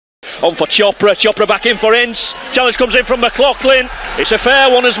On for Chopra. Chopra back in for Ince. Challenge comes in from McLaughlin. It's a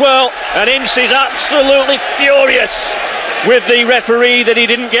fair one as well. And Ince is absolutely furious with the referee that he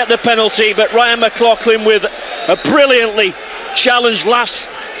didn't get the penalty. But Ryan McLaughlin with a brilliantly challenged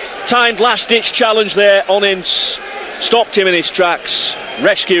last-ditch challenge there on Ince. Stopped him in his tracks.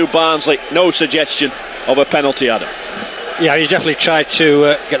 Rescued Barnsley. No suggestion of a penalty, Adam. Yeah, he's definitely tried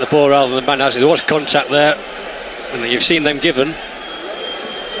to get the ball rather than man, has he? There was contact there, and you've seen them given.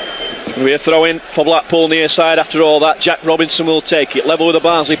 We're throwing for Blackpool near side after all that. Jack Robinson will take it, level with the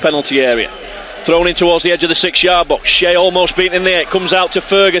Barnsley penalty area. Thrown in towards the edge of the 6-yard box. Shea almost beaten in there. It comes out to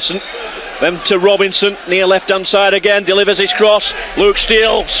Ferguson. Then to Robinson, near left-hand side again, delivers his cross. Luke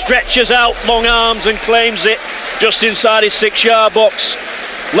Steele stretches out long arms and claims it just inside his 6-yard box.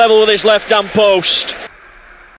 Level with his left-hand post.